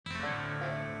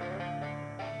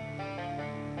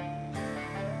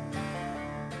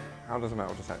How does a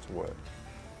metal detector work?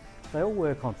 They all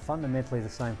work on fundamentally the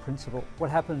same principle. What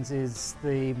happens is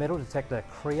the metal detector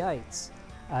creates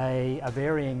a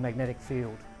varying magnetic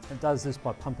field. It does this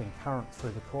by pumping current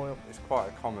through the coil. It's quite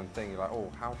a common thing, you're like, oh,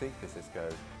 how deep does this go?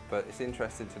 But it's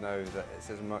interesting to know that it's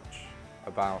as much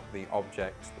about the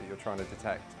object that you're trying to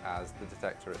detect as the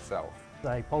detector itself.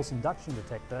 A pulse induction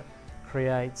detector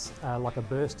creates like a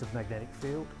burst of magnetic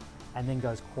field and then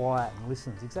goes quiet and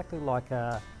listens, exactly like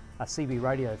a CB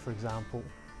radio, for example.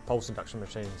 Pulse induction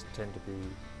machines tend to be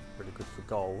really good for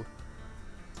gold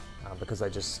because they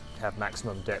just have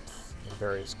maximum depth in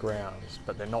various grounds,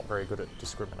 but they're not very good at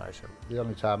discrimination. The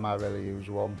only time I really use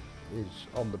one is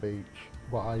on the beach.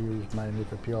 What I use mainly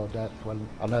for pure depth when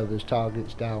I know there's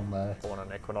targets down there. On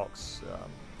an Equinox,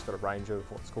 it's got a range of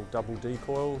what's called double D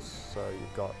coils, so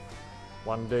you've got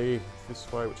one D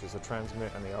this way, which is the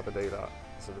transmit, and the other D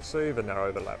that's the receive, and they're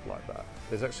overlapped like that.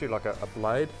 There's actually like a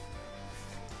blade,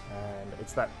 and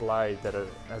it's that blade that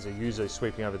as a user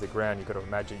sweeping over the ground, you've got to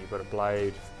imagine you've got a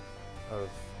blade of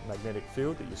magnetic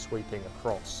field that you're sweeping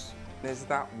across. Is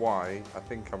that why, I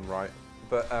think I'm right,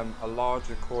 but a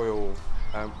larger coil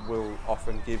will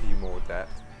often give you more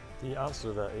depth? The answer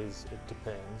to that is it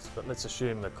depends, but let's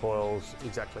assume the coil's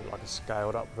exactly like a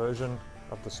scaled up version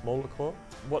of the smaller coil.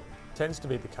 What tends to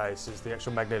be the case is the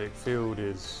actual magnetic field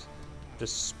is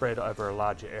just spread over a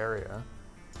larger area.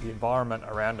 The environment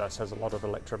around us has a lot of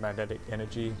electromagnetic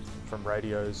energy from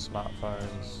radios,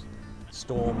 smartphones,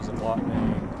 storms and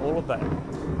lightning. All of that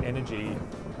energy,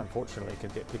 unfortunately, can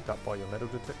get picked up by your metal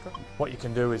detector. What you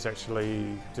can do is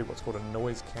actually do what's called a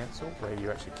noise cancel, where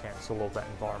you actually cancel all that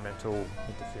environmental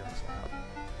interference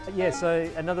out. Yeah, so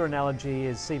another analogy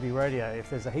is CB radio.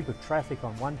 If there's a heap of traffic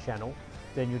on one channel,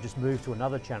 then you just move to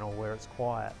another channel where it's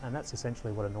quiet, and that's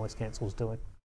essentially what a noise cancel is doing.